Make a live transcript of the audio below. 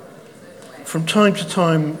From time to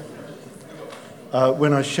time,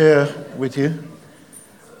 when I share with you,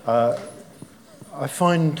 I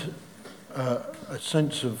find a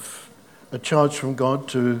sense of a charge from God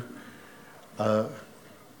to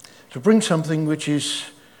bring something which is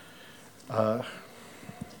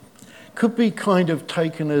could be kind of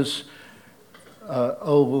taken as,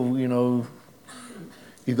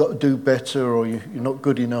 you've got to do better, or you're not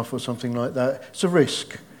good enough, or something like that. It's a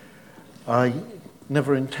risk. I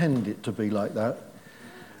never intend it to be like that.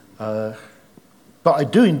 But I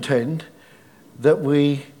do intend that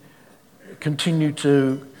we continue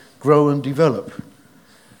to grow and develop.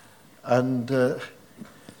 And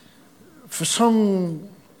for some,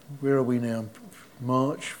 where are we now?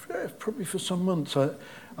 March, probably for some months,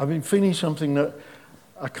 I've been feeling something that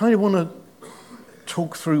I kind of want to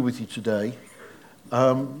talk through with you today.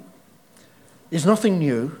 It's nothing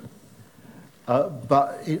new,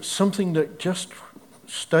 but it's something that just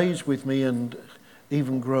stays with me and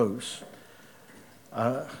even grows.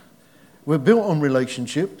 We're built on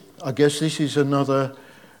relationship. I guess this is another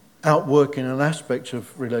outworking, an aspect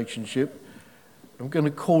of relationship. I'm going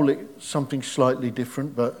to call it something slightly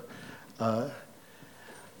different, but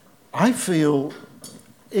I feel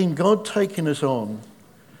in God taking us on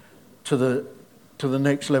to the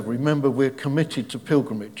next level. Remember, we're committed to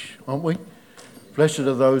pilgrimage, aren't we? Blessed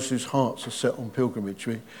are those whose hearts are set on pilgrimage.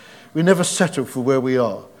 We never settle for where we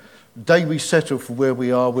are. The day we settle for where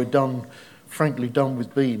we are, we're frankly done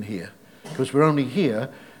with being here, because we're only here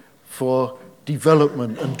for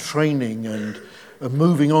development and training and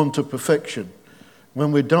moving on to perfection.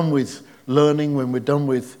 When we're done with learning, when we're done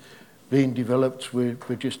with being developed, we're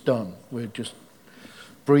just done. We're just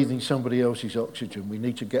breathing somebody else's oxygen. We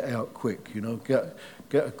need to get out quick, get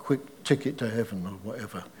a quick ticket to heaven or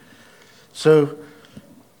whatever. So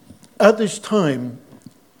at this time,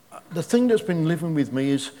 the thing that's been living with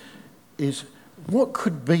me is what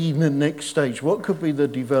could be the next stage? What could be the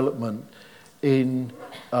development in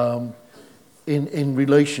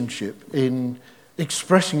relationship, in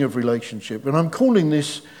expressing of relationship? And I'm calling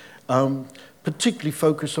this particularly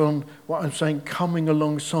focus on what I'm saying, coming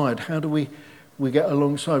alongside. How do we get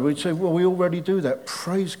alongside? We'd say, well, we already do that.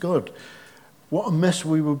 Praise God. What a mess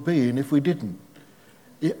we would be in if we didn't.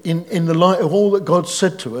 In the light of all that God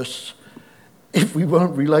said to us, if we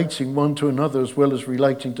weren't relating one to another as well as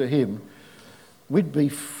relating to Him, we'd be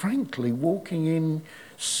frankly walking in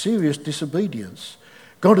serious disobedience.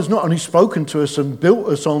 God has not only spoken to us and built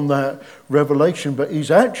us on that revelation, but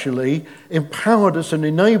He's actually empowered us and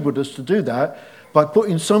enabled us to do that by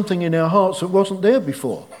putting something in our hearts that wasn't there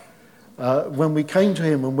before. When we came to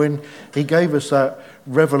Him and when He gave us that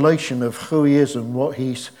revelation of who He is and what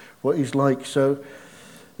He's like. So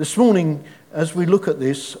this morning, as we look at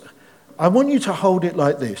this, I want you to hold it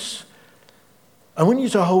like this. I want you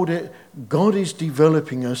to hold it, God is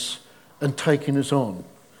developing us and taking us on.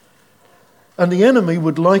 And the enemy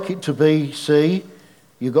would like it to be, see,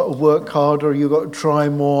 you've got to work harder, you've got to try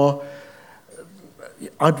more.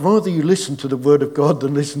 I'd rather you listen to the word of God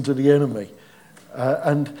than listen to the enemy.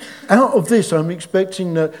 And out of this, I'm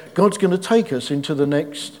expecting that God's going to take us into the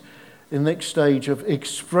next stage of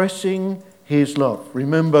expressing His love.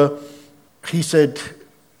 Remember, He said,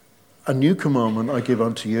 a new commandment I give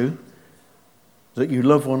unto you, that you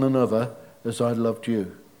love one another as I loved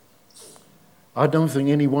you. I don't think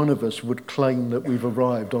any one of us would claim that we've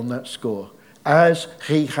arrived on that score. As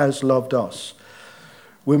He has loved us.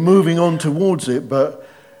 We're moving on towards it, but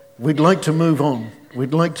we'd like to move on.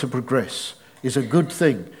 We'd like to progress. It's a good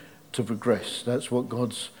thing to progress. That's what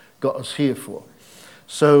God's got us here for.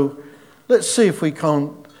 So let's see if we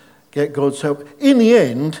can't get God's help. In the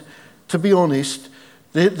end, to be honest,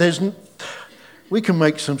 we can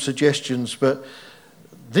make some suggestions, but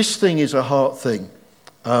this thing is a heart thing.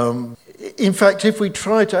 In fact, if we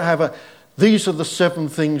try to have these are the 7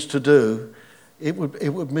 things to do, it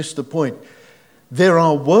would miss the point. There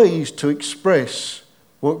are ways to express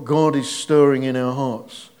what God is stirring in our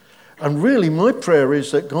hearts. And really, my prayer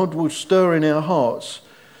is that God will stir in our hearts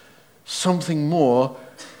something more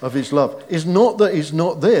of His love. It's not that He's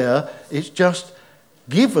not there, it's just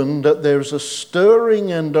given that there's a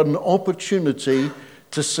stirring and an opportunity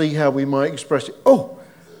to see how we might express it. Oh,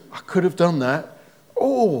 I could have done that.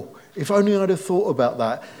 Oh, if only I'd have thought about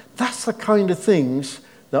that. That's the kind of things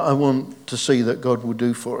that I want to see that God will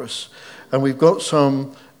do for us. And we've got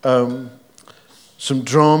some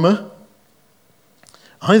drama.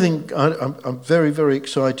 I think I'm very, very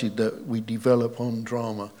excited that we develop on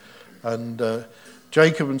drama. And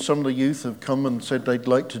Jacob and some of the youth have come and said they'd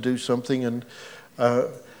like to do something, and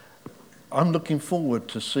I'm looking forward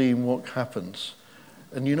to seeing what happens.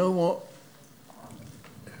 And you know what?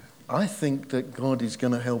 I think that God is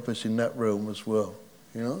going to help us in that realm as well,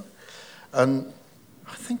 you know. And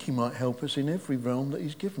I think he might help us in every realm that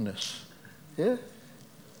he's given us. Yeah?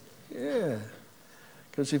 Yeah.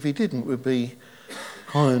 Because if he didn't, we'd be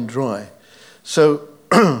high and dry. So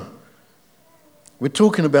we're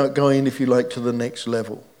talking about going, if you like, to the next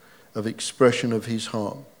level of expression of his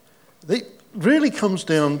heart. It really comes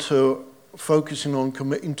down to focusing on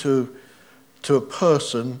committing to a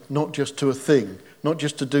person, not just to a thing, not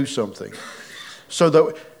just to do something. So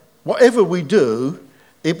that whatever we do,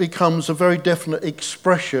 it becomes a very definite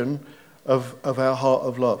expression of our heart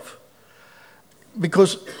of love.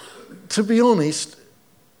 Because, to be honest,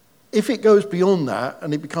 if it goes beyond that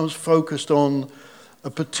and it becomes focused on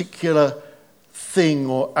a particular thing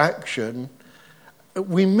or action,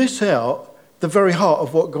 we miss out the very heart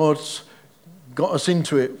of what God's got us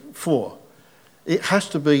into it for. It has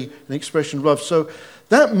to be an expression of love. So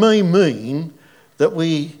that may mean that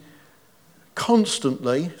we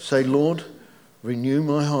constantly say, Lord, renew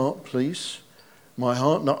my heart, please. My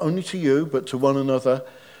heart, not only to you, but to one another,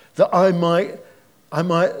 that I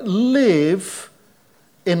might live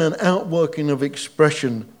in an outworking of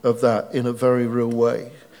expression of that in a very real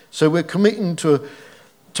way. So we're committing to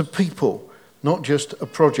people, not just a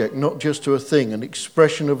project, not just to a thing, an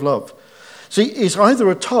expression of love. See, it's either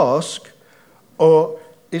a task or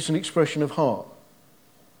it's an expression of heart.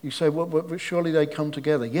 You say, well, but surely they come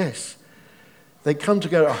together. Yes, they come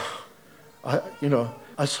together. Oh,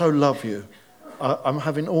 I so love you. I'm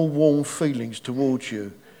having all warm feelings towards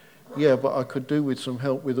you. Yeah, but I could do with some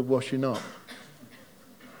help with the washing up.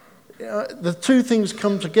 The two things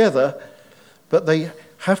come together, but they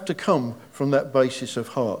have to come from that basis of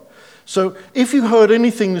heart. So if you heard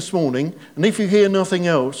anything this morning, and if you hear nothing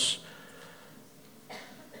else,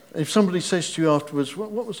 if somebody says to you afterwards,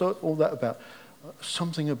 what was all that about?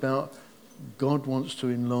 Something about God wants to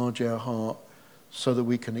enlarge our heart so that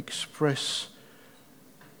we can express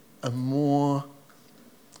a more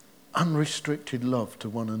unrestricted love to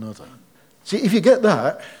one another. See, if you get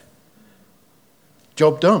that,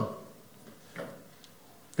 job done.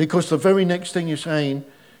 Because the very next thing you're saying,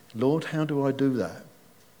 Lord, how do I do that?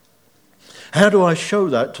 How do I show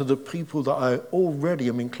that to the people that I already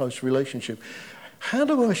am in close relationship? How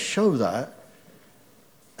do I show that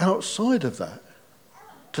outside of that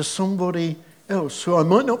to somebody else who I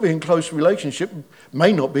might not be in close relationship,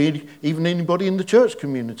 may not be even anybody in the church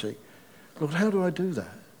community? Lord, how do I do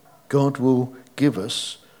that? God will give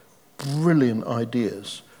us brilliant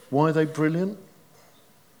ideas. Why are they brilliant?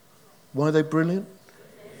 Why are they brilliant?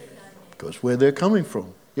 Because where they're coming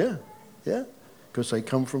from. Yeah. Because they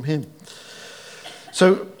come from him.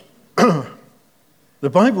 So, the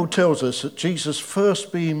Bible tells us that Jesus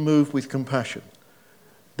first being moved with compassion.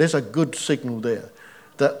 There's a good signal there.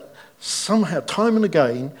 That somehow, time and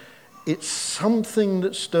again, it's something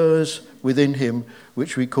that stirs within him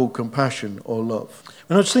which we call compassion or love.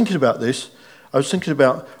 When I was thinking about this, I was thinking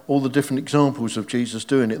about all the different examples of Jesus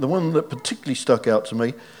doing it. The one that particularly stuck out to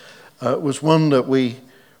me was one that we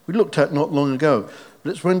looked at not long ago. But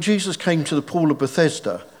it's when Jesus came to the pool of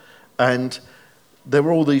Bethesda and there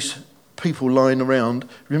were all these people lying around.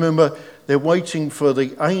 Remember, they're waiting for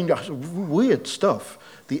the angel, weird stuff,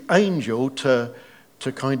 the angel to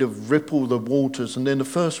kind of ripple the waters, and then the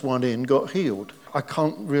first one in got healed. I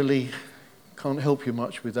can't help you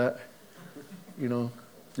much with that.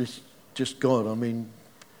 It's just God. I mean,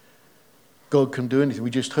 God can do anything. We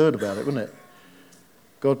just heard about it, wasn't it?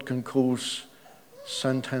 God can cause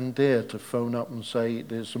Santander to phone up and say,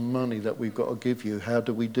 there's some money that we've got to give you. How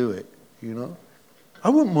do we do it? I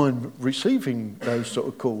wouldn't mind receiving those sort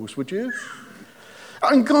of calls, would you?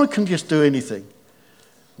 And God can just do anything.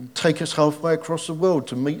 Take us halfway across the world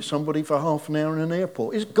to meet somebody for half an hour in an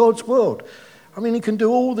airport. It's God's world. I mean, he can do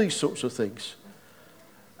all these sorts of things.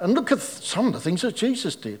 And look at some of the things that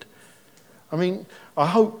Jesus did. I mean, I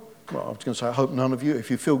hope none of you, if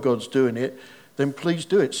you feel God's doing it, then please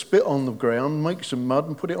do it. Spit on the ground, make some mud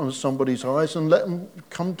and put it on somebody's eyes and let them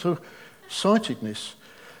come to sightedness.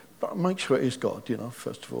 But make sure it is God,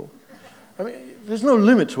 first of all. I mean, there's no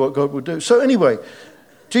limit to what God will do. So anyway,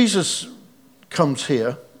 Jesus comes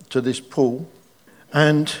here to this pool,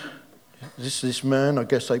 and this man, I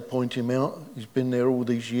guess they point him out. He's been there all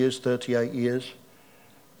these years, 38 years.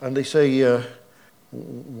 And they say,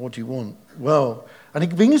 what do you want? Well, and he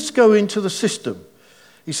begins to go into the system.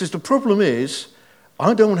 He says, the problem is,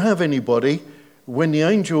 I don't have anybody, when the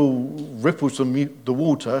angel ripples the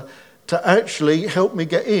water, to actually help me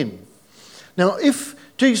get in. Now, if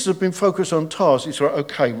Jesus had been focused on tasks, it's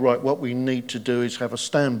right, what we need to do is have a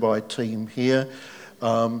standby team here.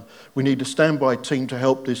 We need a standby team to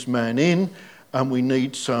help this man in, and we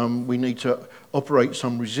need to operate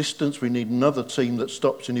some resistance. We need another team that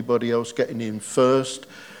stops anybody else getting in first.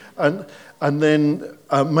 And then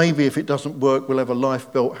maybe if it doesn't work, we'll have a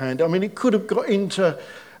life belt hand. I mean, it could have got into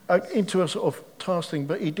a sort of task thing,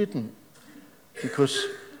 but he didn't, because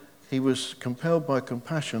he was compelled by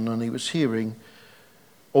compassion, and he was hearing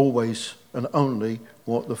always and only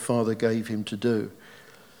what the Father gave him to do.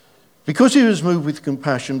 Because he was moved with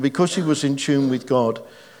compassion, because he was in tune with God,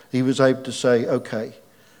 he was able to say, okay,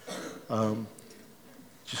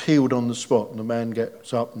 just healed on the spot, and the man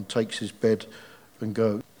gets up and takes his bed and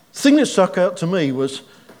goes. The thing that stuck out to me was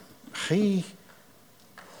he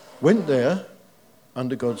went there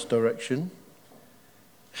under God's direction.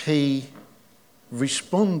 He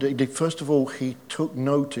responded. First of all, he took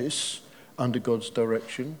notice under God's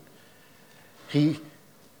direction. He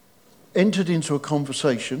entered into a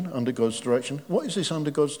conversation under God's direction. What is this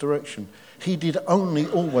under God's direction? He did only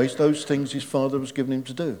always those things his Father was giving him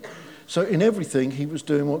to do. So in everything, he was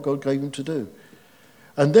doing what God gave him to do.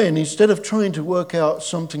 And then, instead of trying to work out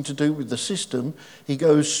something to do with the system, he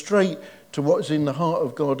goes straight to what is in the heart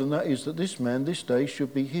of God, and that is that this man, this day,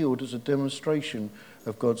 should be healed as a demonstration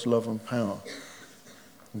of God's love and power.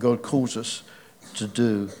 God calls us to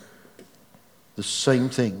do the same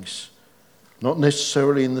things. Not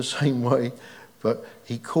necessarily in the same way, but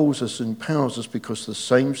he calls us and empowers us because the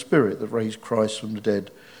same Spirit that raised Christ from the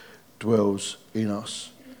dead dwells in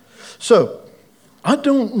us. So, I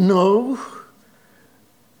don't know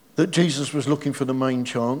that Jesus was looking for the main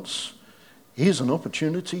chance. Here's an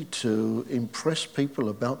opportunity to impress people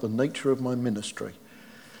about the nature of my ministry.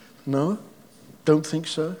 No, don't think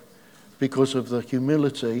so, because of the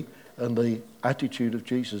humility and the attitude of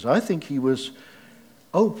Jesus. I think he was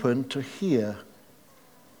open to hear,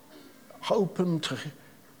 open to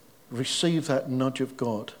receive that nudge of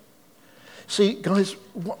God. See, guys,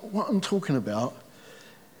 what I'm talking about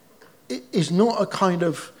is not a kind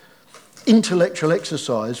of intellectual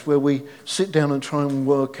exercise where we sit down and try and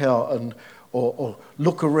work out or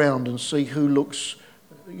look around and see who looks,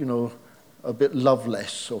 a bit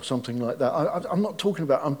loveless or something like that. I'm not talking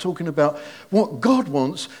about, I'm talking about what God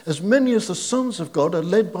wants. As many as the sons of God are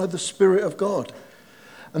led by the Spirit of God.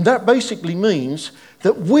 And that basically means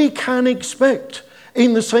that we can expect,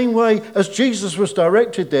 in the same way as Jesus was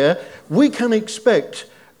directed there, we can expect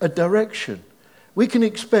a direction. We can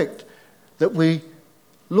expect that we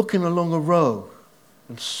looking along a row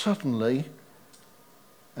and suddenly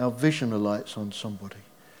our vision alights on somebody.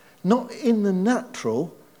 Not in the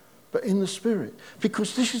natural, but in the Spirit.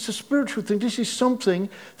 Because this is a spiritual thing. This is something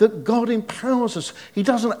that God empowers us. He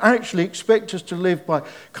doesn't actually expect us to live by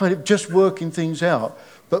kind of just working things out,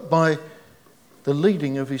 but by the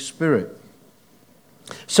leading of his Spirit.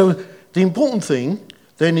 So the important thing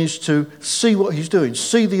then is to see what he's doing.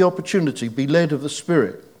 See the opportunity. Be led of the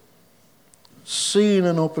Spirit. Seeing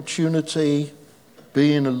an opportunity,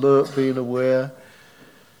 being alert, being aware.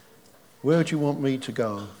 Where do you want me to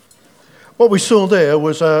go? What we saw there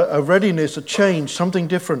was a readiness, a change, something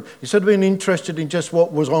different. Instead of being interested in just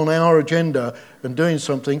what was on our agenda and doing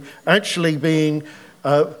something, actually being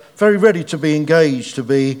very ready to be engaged,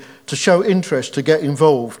 to show interest, to get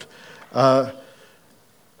involved.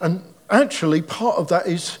 And actually part of that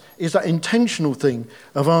is that intentional thing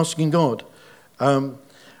of asking God. I'm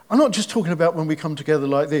not just talking about when we come together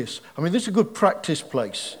like this. I mean, this is a good practice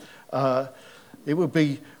place.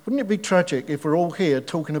 Wouldn't it be tragic if we're all here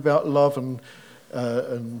talking about love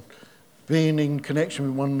and being in connection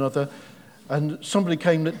with one another, and somebody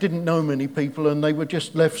came that didn't know many people and they were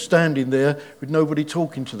just left standing there with nobody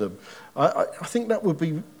talking to them? I think that would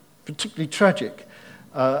be particularly tragic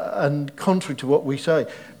and contrary to what we say.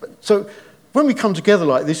 So when we come together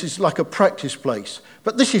like this, it's like a practice place.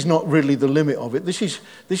 But this is not really the limit of it. This is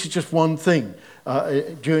just one thing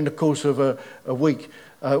during the course of a week.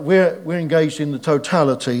 We're engaged in the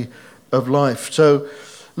totality of life. So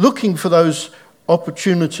looking for those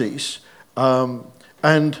opportunities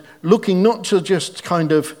and looking not to just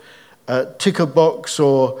kind of tick a box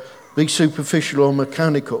or be superficial or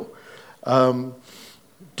mechanical.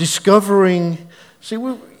 Discovering,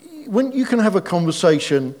 when you can have a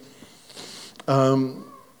conversation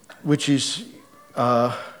which is,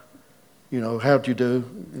 how do you do,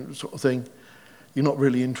 sort of thing. You're not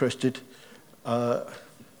really interested.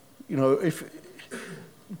 If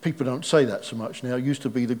people don't say that so much now, it used to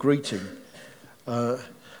be the greeting.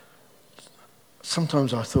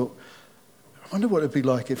 Sometimes I thought, I wonder what it'd be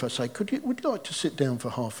like if I say, would you like to sit down for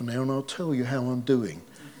half an hour and I'll tell you how I'm doing?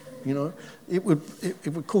 It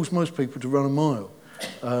would cause most people to run a mile.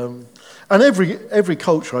 And every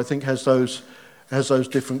culture, I think, has those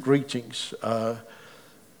different greetings.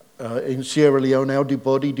 in Sierra Leone, how the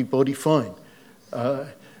body, fine.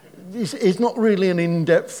 It's not really an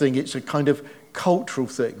in-depth thing, it's a kind of cultural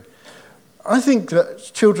thing. I think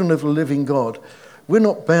that children of the living God, we're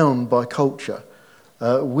not bound by culture.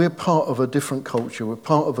 We're part of a different culture, we're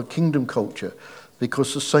part of a kingdom culture,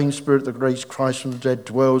 because the same Spirit that raised Christ from the dead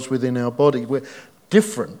dwells within our body. We're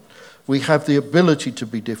different. We have the ability to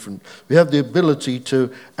be different. We have the ability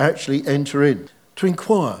to actually enter in, to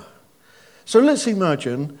inquire. So let's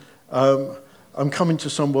imagine I'm coming to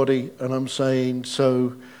somebody and I'm saying,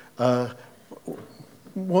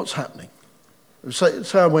 what's happening?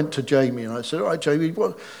 Say I went to Jamie and I said, all right, Jamie,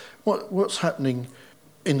 what's happening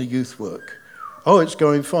in the youth work? Oh, it's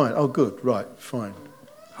going fine. Oh, good, right, fine.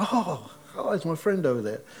 Oh, there's my friend over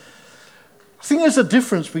there. I think there's a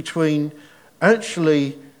difference between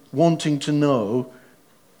actually wanting to know,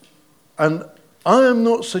 and I am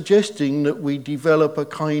not suggesting that we develop a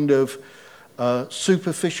kind of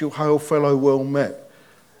superficial hail fellow well met.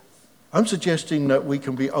 I'm suggesting that we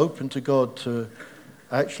can be open to God to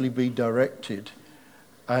actually be directed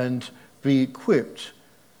and be equipped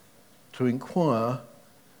to inquire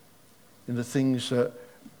in the things that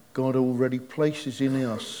God already places in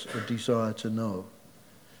us a desire to know.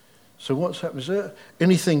 So what's happened? Is there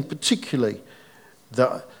anything particularly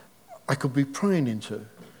that I could be praying into?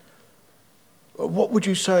 What would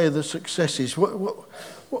you say are the successes?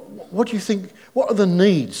 What do you think? What are the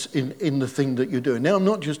needs in the thing that you're doing? Now, I'm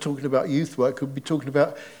not just talking about youth work. I could be talking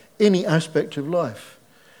about any aspect of life.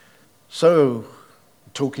 So,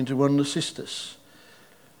 talking to one of the sisters.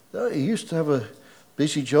 You used to have a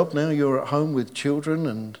busy job. Now you're at home with children,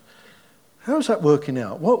 and how's that working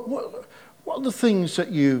out? What are the things that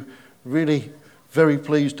you really very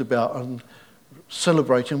pleased about and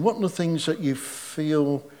celebrating? What are the things that you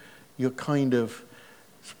feel you're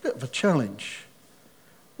it's a bit of a challenge?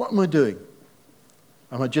 What am I doing?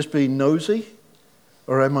 Am I just being nosy,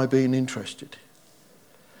 or am I being interested?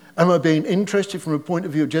 Am I being interested from a point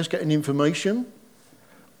of view of just getting information?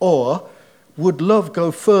 Or would love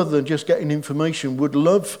go further than just getting information? Would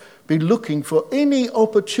love be looking for any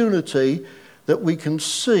opportunity that we can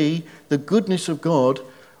see the goodness of God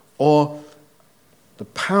or the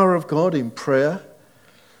power of God in prayer,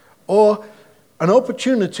 or an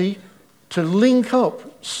opportunity to link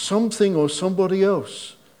up something or somebody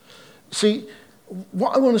else? See,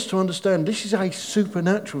 what I want us to understand, this is a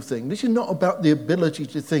supernatural thing. This is not about the ability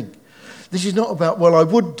to think. This is not about, well, I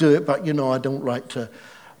would do it, but I don't like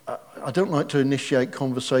to initiate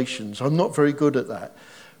conversations. I'm not very good at that.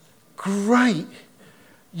 Great.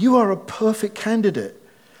 You are a perfect candidate.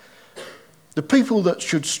 The people that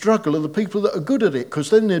should struggle are the people that are good at it, because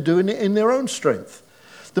then they're doing it in their own strength.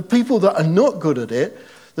 The people that are not good at it,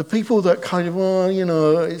 the people that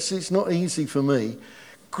it's not easy for me.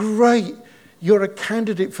 Great. You're a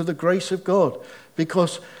candidate for the grace of God,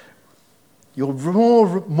 because you're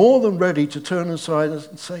more than ready to turn aside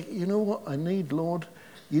and say, you know what, I need, Lord,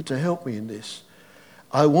 you to help me in this.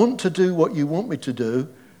 I want to do what you want me to do,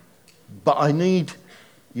 but I need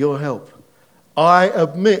your help. I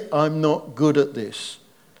admit I'm not good at this.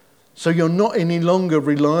 So you're not any longer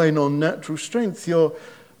relying on natural strength. You're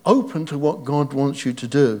open to what God wants you to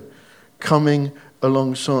do, coming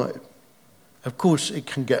alongside. Of course, it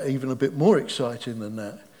can get even a bit more exciting than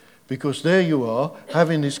that, because there you are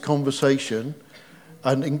having this conversation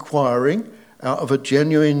and inquiring out of a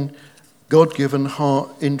genuine God-given heart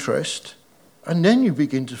interest, and then you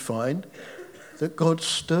begin to find that God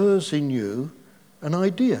stirs in you an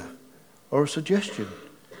idea or a suggestion.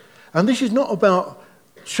 And this is not about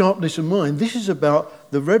sharpness of mind. This is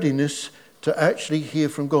about the readiness to actually hear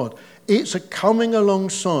from God. It's a coming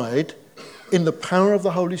alongside in the power of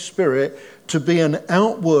the Holy Spirit to be an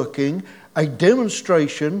outworking, a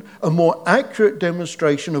demonstration, a more accurate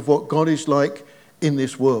demonstration of what God is like in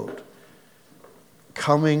this world.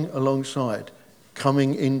 Coming alongside,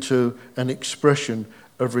 coming into an expression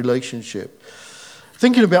of relationship.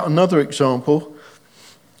 Thinking about another example,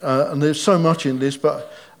 and there's so much in this,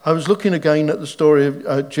 but I was looking again at the story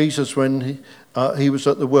of Jesus when he was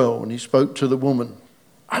at the well and he spoke to the woman.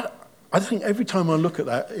 I think every time I look at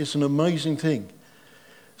that, it's an amazing thing.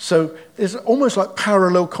 So there's almost like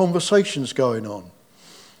parallel conversations going on.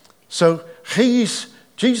 So Jesus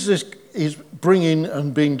is bringing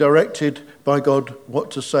and being directed by God what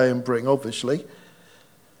to say and bring, obviously.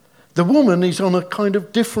 The woman is on a kind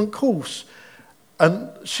of different course. And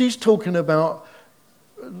she's talking about,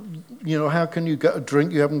 how can you get a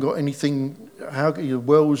drink? You haven't got anything. Your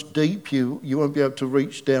well's deep. You won't be able to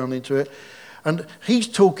reach down into it. And he's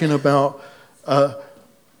talking about the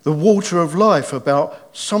water of life,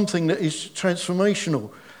 about something that is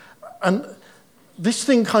transformational. And this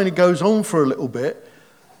thing kind of goes on for a little bit.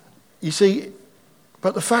 You see,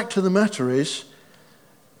 but the fact of the matter is,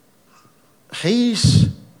 he's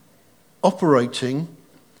operating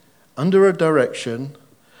under a direction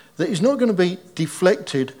that is not going to be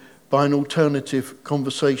deflected by an alternative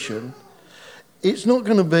conversation. It's not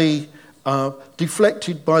going to be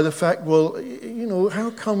deflected by the fact, well, you know,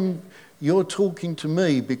 how come you're talking to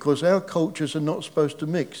me, because our cultures are not supposed to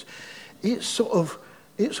mix. It sort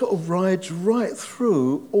of rides right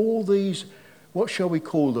through all these, what shall we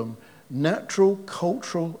call them, natural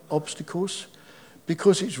cultural obstacles,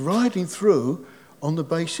 because it's riding through on the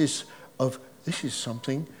basis of this is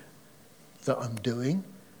something that I'm doing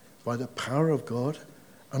by the power of God,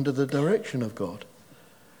 under the direction of God.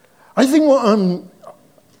 I think what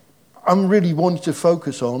I'm really wanting to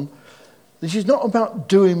focus on, this is not about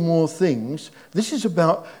doing more things. This is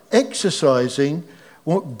about exercising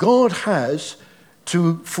what God has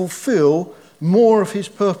to fulfill more of his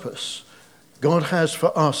purpose God has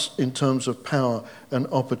for us in terms of power and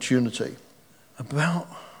opportunity. About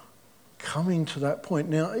coming to that point.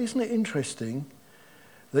 Now, isn't it interesting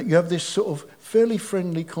that you have this sort of fairly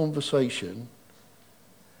friendly conversation,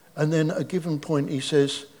 and then at a given point he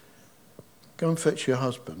says, go and fetch your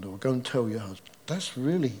husband, or go and tell your husband. That's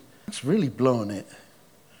really blowing it.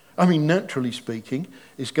 I mean, naturally speaking,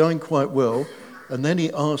 it's going quite well, and then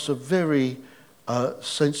he asks a very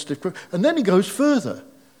sensitive question, and then he goes further.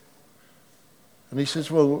 And he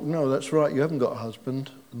says, well, no, that's right, you haven't got a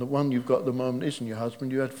husband, and the one you've got at the moment isn't your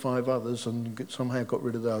husband. You had 5 others, and you somehow got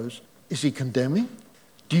rid of those. Is he condemning?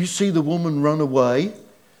 Do you see the woman run away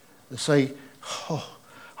and say, oh,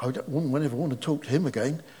 I wouldn't ever want to talk to him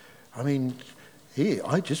again. I mean,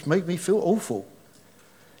 I just make me feel awful.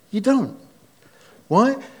 You don't.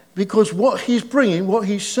 Why? Because what he's bringing, what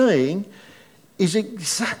he's saying, is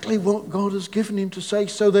exactly what God has given him to say.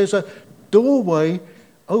 So there's a doorway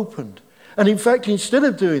opened. And in fact, instead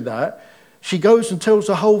of doing that, she goes and tells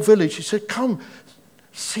the whole village. She said, come,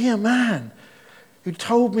 see a man who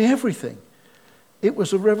told me everything. It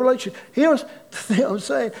was a revelation. Here's the thing I'm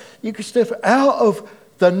saying. You can step out of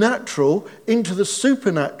the natural into the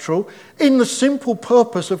supernatural in the simple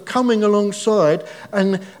purpose of coming alongside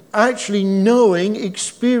and actually knowing,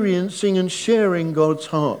 experiencing and sharing God's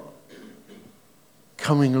heart.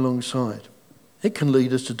 Coming alongside. It can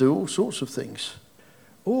lead us to do all sorts of things.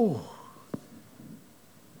 Oh,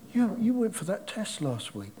 you went for that test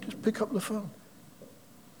last week. Just pick up the phone.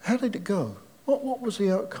 How did it go? What was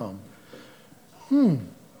the outcome?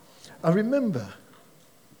 I remember.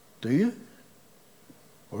 Do you?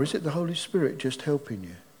 Or is it the Holy Spirit just helping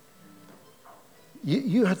you?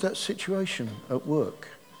 You had that situation at work.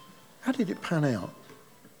 How did it pan out?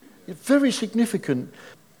 It's very significant.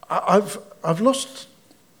 I've lost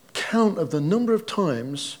count of the number of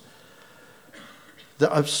times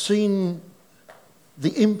that I've seen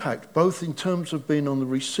the impact, both in terms of being on the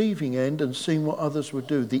receiving end and seeing what others would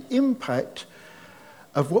do. The impact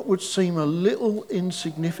of what would seem a little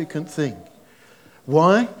insignificant thing.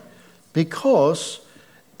 Why? Because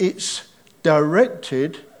it's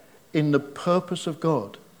directed in the purpose of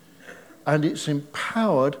God. And it's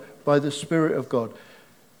empowered by the Spirit of God.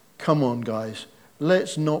 Come on, guys.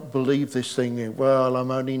 Let's not believe this thing in, well,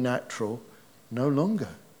 I'm only natural. No longer.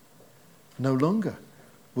 No longer.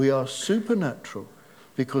 We are supernatural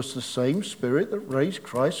because the same Spirit that raised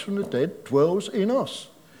Christ from the dead dwells in us.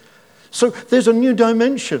 So there's a new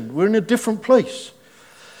dimension. We're in a different place.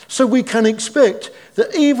 So we can expect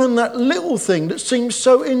that even that little thing that seems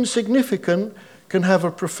so insignificant can have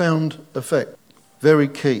a profound effect. Very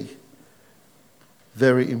key.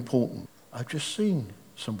 Very important. I've just seen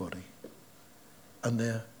somebody and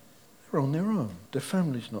they're on their own. Their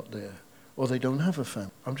family's not there, or they don't have a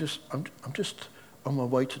family. I'm just on my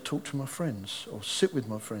way to talk to my friends or sit with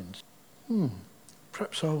my friends.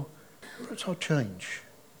 Perhaps I'll change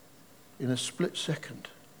in a split second.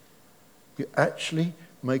 You actually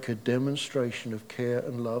make a demonstration of care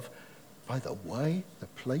and love by the way, the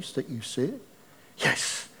place that you sit.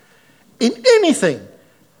 Yes, in anything,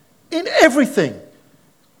 in everything,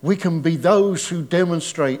 we can be those who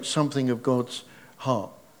demonstrate something of God's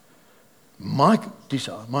heart. My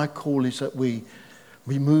desire, my call is that we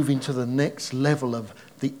move into the next level of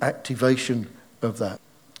the activation of that.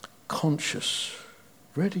 Conscious,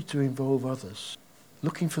 ready to involve others,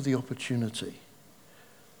 looking for the opportunity.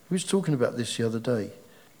 We was talking about this the other day,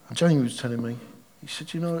 and Jamie was telling me, he said,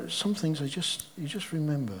 some things you just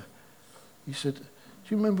remember. He said, do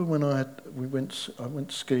you remember when I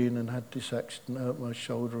went skiing and had this accident, hurt my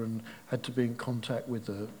shoulder and had to be in contact with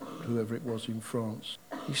whoever it was in France?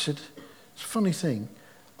 He said, it's a funny thing.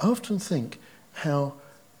 I often think how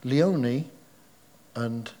Leonie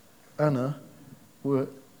and Anna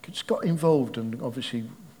just got involved and obviously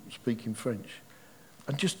speaking French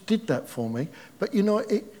and just did that for me. But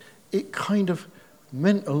it kind of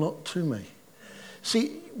meant a lot to me.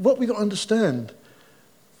 See, what we got to understand,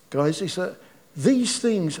 guys, is that these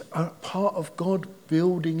things are part of God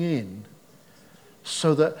building in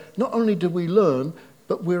so that not only do we learn,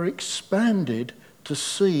 but we're expanded to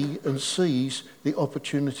see and seize the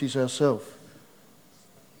opportunities ourselves.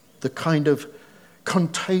 The kind of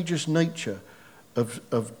contagious nature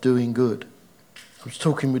of doing good. I was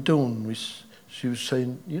talking with Dawn. She was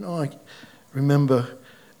saying, I remember,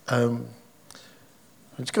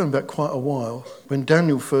 it's going back quite a while, when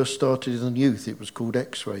Daniel first started in youth, it was called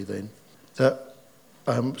X-Ray then, that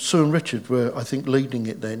Sue and Richard were, I think, leading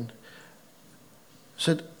it then,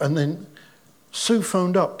 and then Sue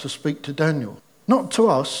phoned up to speak to Daniel. Not to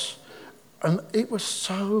us, and it was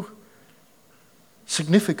so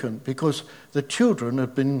significant because the children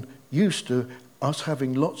had been used to us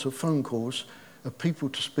having lots of phone calls of people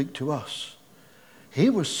to speak to us.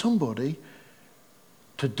 Here was somebody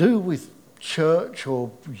to do with church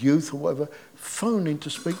or youth or whatever, phoning to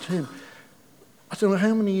speak to him. I don't know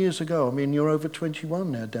how many years ago. I mean, you're over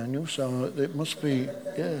 21 now, Daniel, so it must be,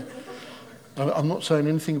 yeah. I'm not saying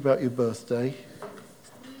anything about your birthday,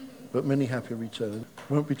 but many happy returns.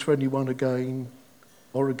 Won't be 21 again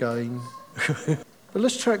or again. But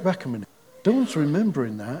let's track back a minute. Dawn's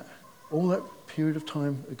remembering that, all that period of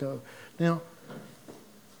time ago. Now,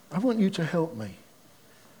 I want you to help me.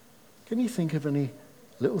 Can you think of any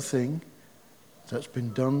little thing that's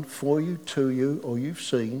been done for you, to you, or you've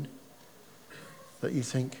seen that you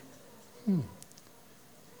think,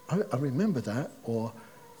 I remember that, or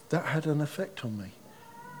that had an effect on me?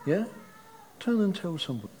 Yeah? Turn and tell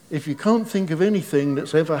somebody. If you can't think of anything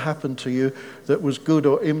that's ever happened to you that was good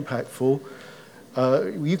or impactful,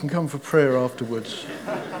 you can come for prayer afterwards.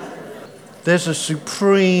 There's a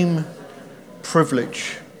supreme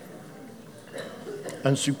privilege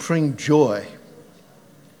and supreme joy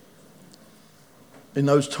in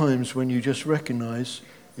those times when you just recognize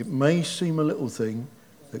it may seem a little thing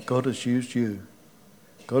that God has used you.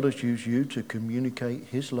 God has used you to communicate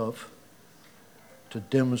his love, to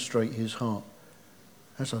demonstrate his heart.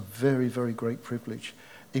 That's a very, very great privilege.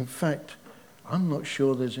 In fact, I'm not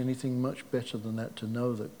sure there's anything much better than that, to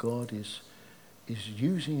know that God is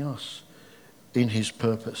using us in his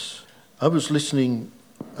purpose. I was listening,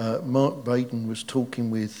 Mark Baden was talking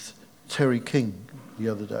with Terry King the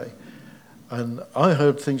other day, and I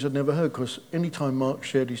heard things I'd never heard, because any time Mark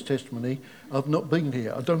shared his testimony, I've not been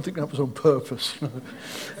here. I don't think that was on purpose.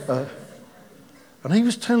 And he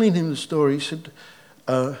was telling him the story. He said,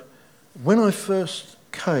 when I first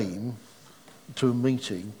came to a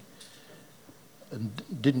meeting and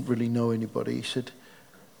didn't really know anybody, he said,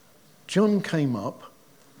 John came up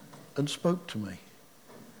and spoke to me.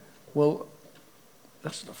 Well,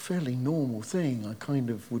 that's a fairly normal thing. I kind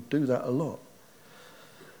of would do that a lot.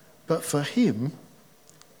 But for him,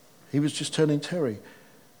 he was just telling Terry,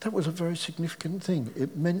 that was a very significant thing.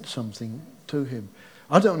 It meant something to him.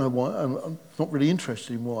 I don't know why. I'm not really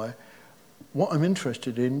interested in why. What I'm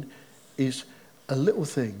interested in is a little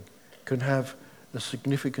thing can have a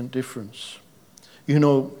significant difference. You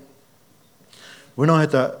know, when I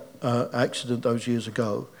had that accident those years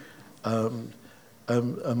ago, and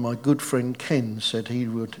my good friend Ken said he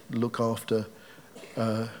would look after,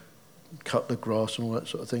 cut the grass and all that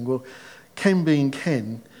sort of thing. Well, Ken being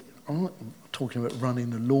Ken, I'm not talking about running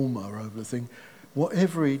the lawnmower over the thing.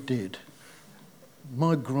 Whatever he did,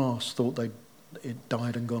 my grass thought it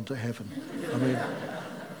died and gone to heaven. I mean,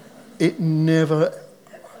 it never...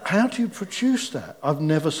 How do you produce that? I've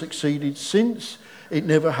never succeeded since. It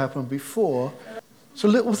never happened before. It's a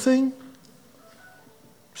little thing.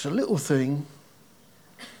 It's a little thing.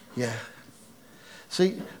 Yeah.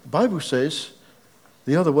 See, the Bible says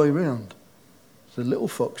the other way round. It's the little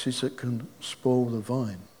foxes that can spoil the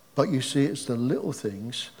vine. But you see, it's the little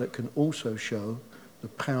things that can also show the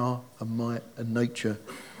power and might and nature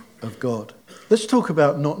of God. Let's talk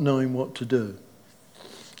about not knowing what to do.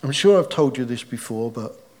 I'm sure I've told you this before,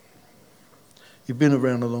 but you've been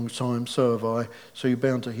around a long time, so have I, so you're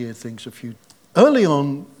bound to hear things a few. Early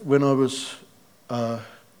on, when I was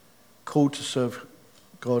called to serve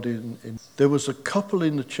God there was a couple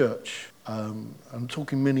in the church, I'm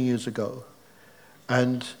talking many years ago,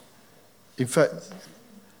 and in fact,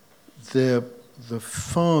 the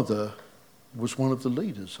father was one of the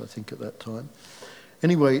leaders, I think, at that time.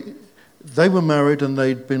 Anyway, they were married and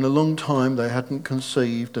they'd been a long time, they hadn't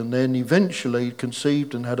conceived, and then eventually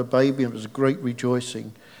conceived and had a baby, and it was a great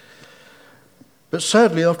rejoicing. But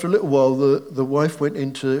sadly, after a little while, the wife went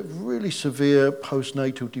into really severe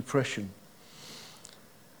postnatal depression.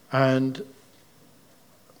 And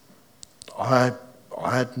I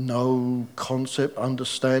had no concept,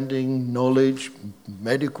 understanding, knowledge,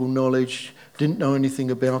 medical knowledge, didn't know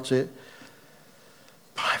anything about it.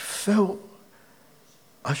 But I felt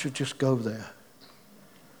I should just go there.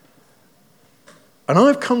 And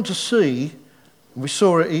I've come to see, we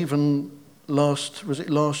saw it even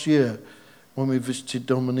last year when we visited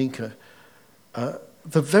Dominica,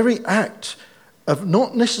 the very act of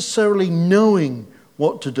not necessarily knowing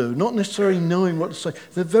what to do, not necessarily knowing what to say,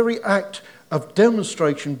 the very act of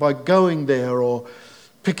demonstration by going there or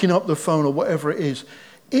picking up the phone or whatever it is,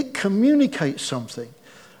 it communicates something.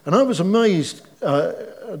 And I was amazed,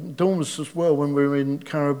 Dawn was as well, when we were in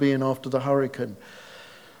Caribbean after the hurricane.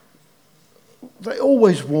 They're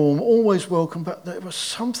always warm, always welcome, but there was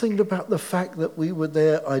something about the fact that we were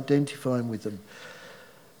there identifying with them.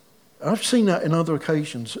 I've seen that in other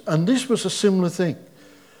occasions, and this was a similar thing,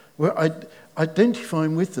 where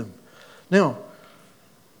identifying with them. Now,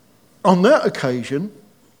 on that occasion,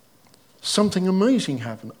 something amazing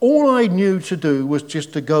happened. All I knew to do was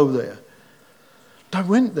just to go there. I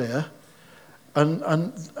went there,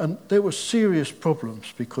 and there were serious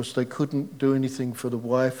problems because they couldn't do anything for the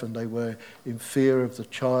wife, and they were in fear of the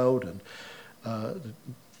child, and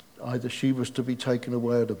either she was to be taken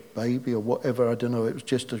away or the baby or whatever, I don't know. It was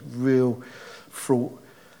just a real fraught.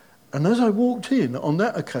 And as I walked in on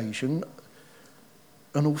that occasion,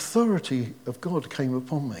 an authority of God came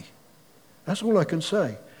upon me. That's all I can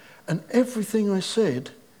say. And everything I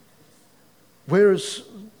said, whereas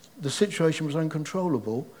the situation was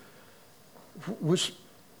uncontrollable, was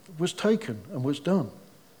taken and was done.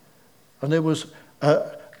 And there was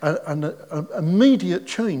an immediate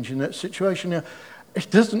change in that situation. Now,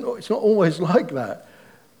 it's not always like that.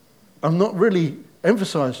 I'm not really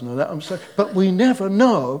emphasizing on that. I'm saying, but we never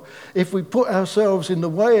know if we put ourselves in the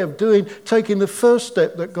way of taking the first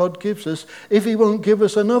step that God gives us, if he won't give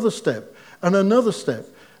us another step and another step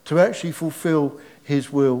to actually fulfill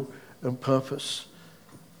his will and purpose.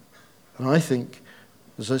 And I think,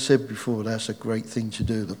 as I said before, that's a great thing to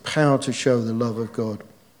do, the power to show the love of God.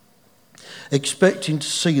 Expecting to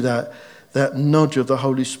see that nudge of the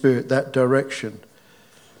Holy Spirit, that direction.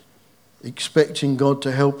 Expecting God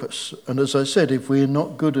to help us. And as I said, if we're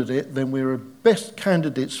not good at it, then we're best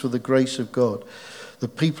candidates for the grace of God. The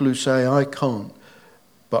people who say, I can't,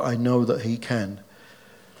 but I know that he can.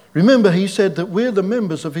 Remember, he said that we're the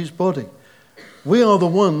members of his body. We are the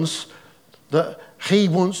ones that he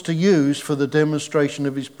wants to use for the demonstration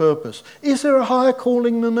of his purpose. Is there a higher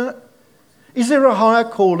calling than that? Is there a higher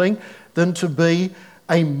calling than to be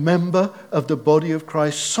a member of the body of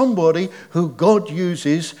Christ? Somebody who God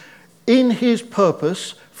uses in his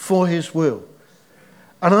purpose for his will.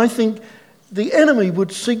 And I think the enemy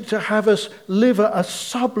would seek to have us live at a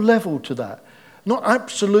sub-level to that. Not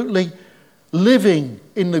absolutely living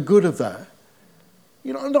in the good of that.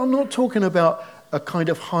 You know, I'm not talking about a kind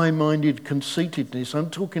of high-minded conceitedness. I'm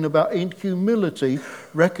talking about in humility,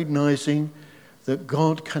 recognizing that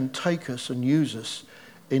God can take us and use us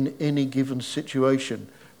in any given situation.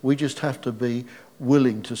 We just have to be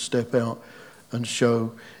willing to step out and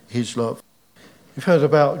show his love. You've heard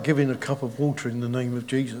about giving a cup of water in the name of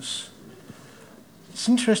Jesus. It's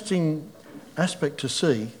an interesting aspect to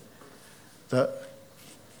see that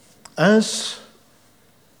as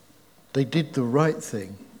they did the right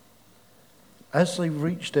thing, as they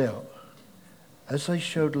reached out, as they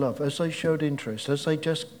showed love, as they showed interest, as they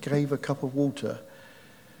just gave a cup of water,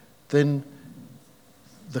 then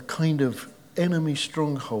the kind of enemy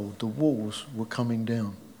stronghold, the walls were coming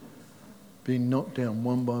down, being knocked down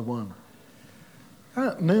one by one.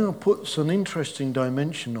 That now puts an interesting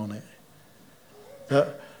dimension on it,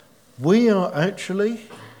 that we are actually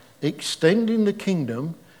extending the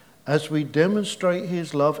kingdom as we demonstrate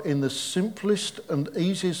his love in the simplest and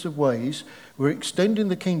easiest of ways. We're extending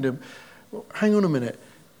the kingdom. Well, hang on a minute.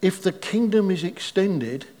 If the kingdom is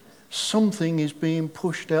extended, something is being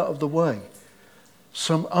pushed out of the way.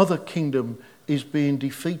 Some other kingdom is being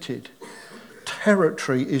defeated.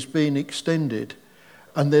 Territory is being extended.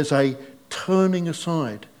 And there's a turning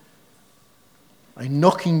aside, a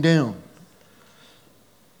knocking down.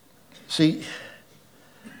 See,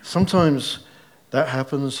 sometimes that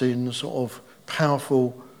happens in sort of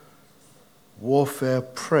powerful warfare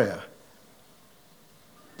prayer.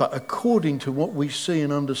 But according to what we see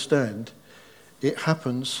and understand, it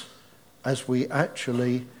happens as we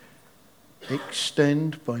actually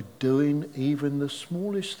extend by doing even the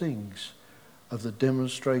smallest things of the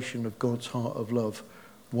demonstration of God's heart of love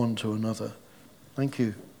one to another. Thank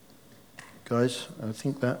you. guys. I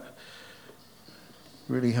think that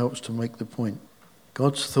really helps to make the point.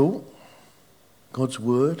 God's thought, God's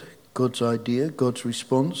word, God's idea, God's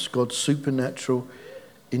response, God's supernatural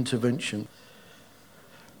intervention.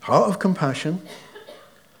 Heart of compassion,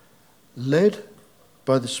 led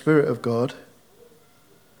by the Spirit of God,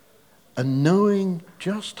 and knowing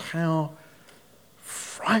just how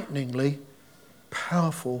frighteningly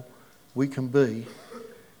powerful we can be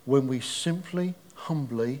when we simply,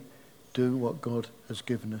 humbly do what God has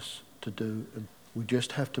given us to do. And we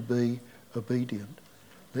just have to be obedient.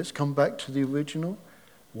 Let's come back to the original.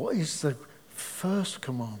 What is the first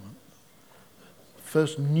commandment?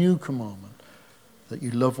 First new commandment, that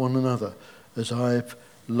you love one another as I have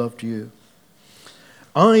loved you.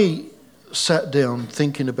 I sat down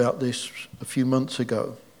thinking about this a few months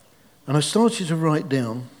ago, and I started to write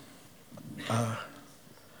down, I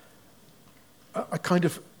kind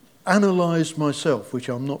of analysed myself, which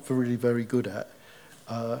I'm not really very good at,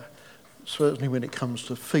 certainly when it comes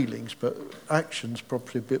to feelings, but actions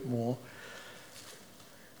probably a bit more.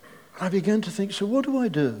 I began to think, so what do I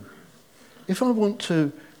do if I want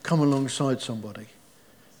to come alongside somebody?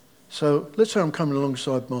 So let's say I'm coming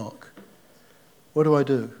alongside Mark. What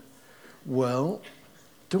do? Well,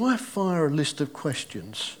 do I fire a list of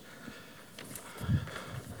questions?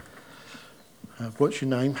 What's your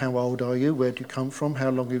name? How old are you? Where do you come from? How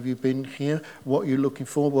long have you been here? What are you looking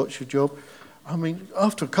for? What's your job? I mean,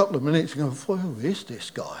 after a couple of minutes, you go, who is this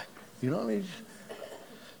guy? You know what I mean?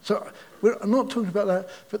 So I'm not talking about that.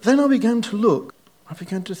 But then I began to look. I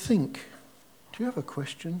began to think, do you have a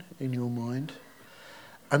question in your mind?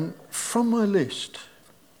 And from my list,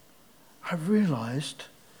 I realised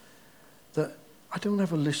that I don't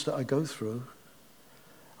have a list that I go through.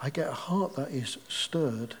 I get a heart that is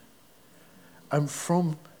stirred. And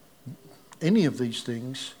from any of these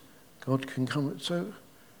things, God can come. So,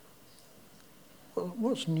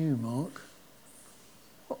 what's new, Mark?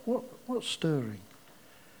 What's stirring?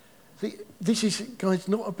 This is, guys,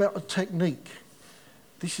 not about a technique.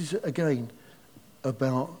 This is, again,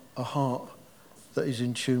 about a heart that is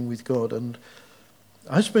in tune with God. And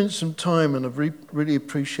I spent some time, and I really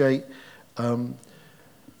appreciate, I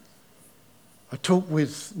talked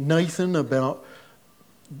with Nathan about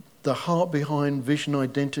the heart behind vision,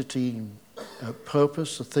 identity, and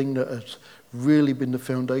purpose, the thing that has really been the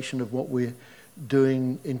foundation of what we're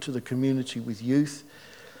doing into the community with youth.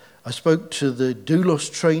 I spoke to the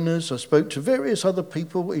doulos trainers. I spoke to various other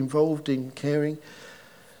people involved in caring,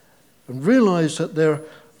 and realised that there are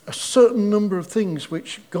a certain number of things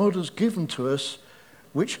which God has given to us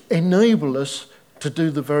which enable us to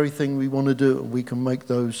do the very thing we want to do, and we can make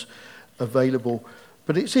those available.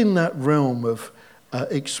 But it's in that realm of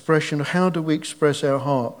expression. How do we express our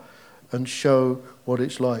heart and show what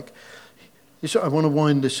it's like? I want to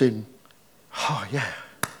wind this in. Oh, yeah,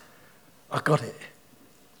 I got it.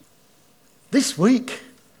 This week,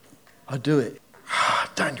 I do it.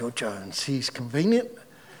 Daniel Jones, he's convenient.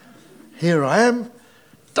 Here I am,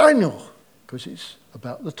 Daniel, because it's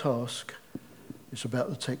about the task. It's about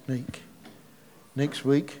the technique. Next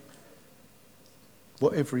week,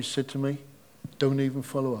 whatever he said to me, don't even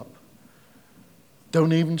follow up.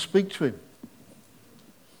 Don't even speak to him.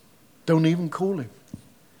 Don't even call him.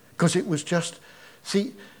 Because it was just,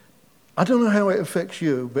 see, I don't know how it affects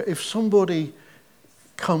you, but if somebody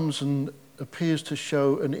comes and appears to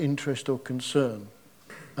show an interest or concern,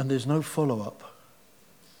 and there's no follow-up,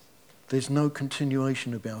 there's no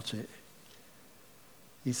continuation about it,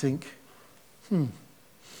 you think,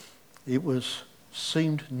 it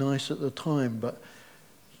seemed nice at the time, but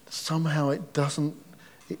somehow it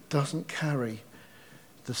doesn't carry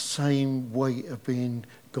the same weight of being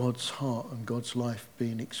God's heart and God's life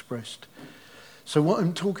being expressed. So what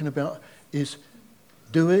I'm talking about is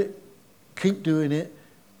do it, keep doing it,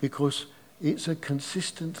 because it's a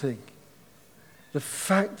consistent thing. The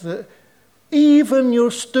fact that even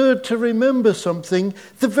you're stirred to remember something,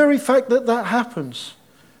 the very fact that that happens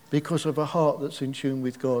because of a heart that's in tune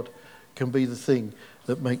with God can be the thing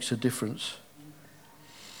that makes a difference.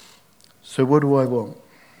 So what do I want?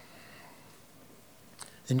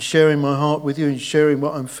 In sharing my heart with you, in sharing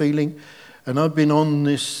what I'm feeling, and I've been on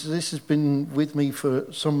this has been with me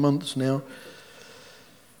for some months now.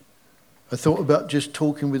 I thought about just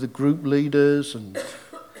talking with the group leaders, and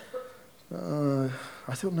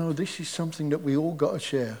I thought, no, this is something that we all got to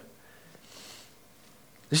share.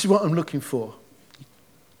 This is what I'm looking for.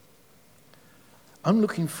 I'm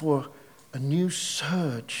looking for a new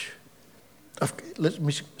surge of, let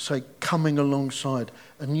me say, coming alongside,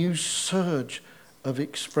 a new surge of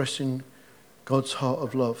expressing God's heart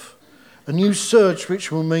of love. A new surge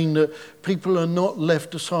which will mean that people are not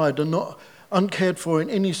left aside, are not uncared for in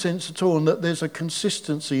any sense at all, and that there's a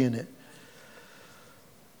consistency in it.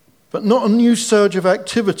 But not a new surge of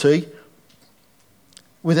activity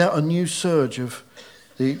without a new surge of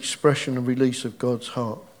the expression and release of God's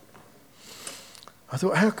heart. I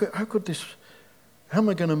thought, how am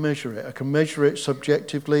I going to measure it? I can measure it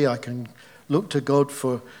subjectively. I can look to God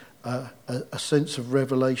for a sense of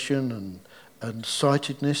revelation and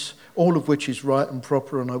sightedness, all of which is right and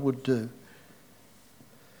proper, and I would do.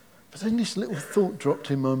 But then this little thought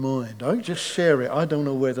dropped in my mind. I just share it. I don't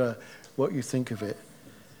know what you think of it.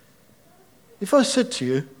 If I said to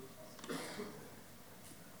you,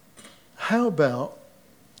 how about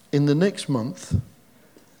in the next month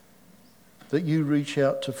that you reach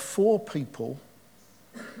out to 4 people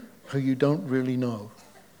who you don't really know?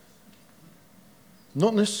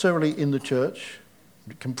 Not necessarily in the church,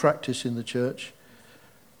 you can practice in the church,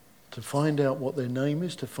 to find out what their name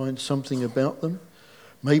is, to find something about them,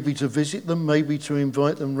 maybe to visit them, maybe to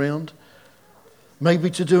invite them round,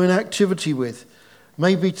 maybe to do an activity with,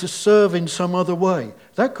 maybe to serve in some other way.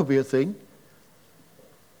 That could be a thing.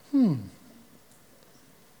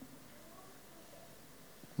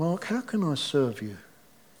 Mark, how can I serve you?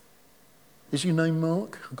 Is your name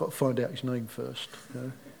Mark? I've got to find out his name first. You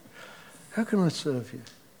know? How can I serve you?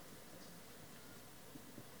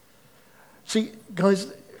 See,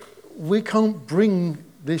 guys, we can't bring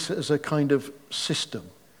this as a kind of system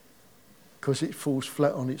because it falls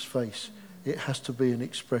flat on its face. It has to be an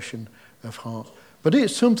expression of heart. But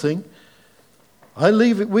it's something. I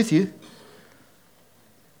leave it with you.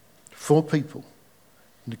 4 people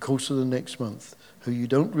in the course of the next month who you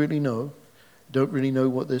don't really know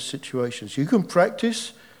what their situation is. You can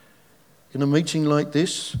practice in a meeting like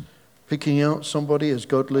this, picking out somebody as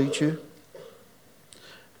God leads you,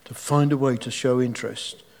 to find a way to show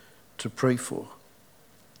interest, to pray for.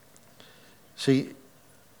 See,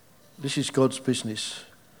 this is God's business.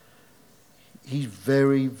 He's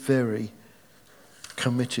very, very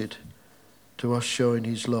committed to us showing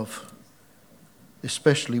his love,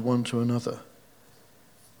 especially one to another.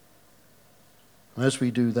 And as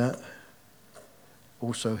we do that,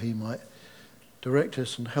 also he might direct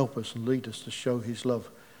us and help us and lead us to show his love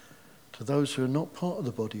to those who are not part of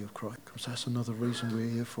the body of Christ, because that's another reason we're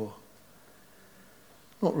here for.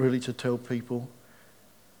 Not really to tell people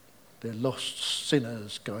they're lost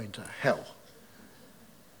sinners going to hell.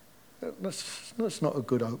 That's not a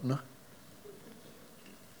good opener.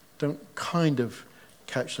 Don't kind of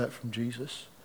catch that from Jesus.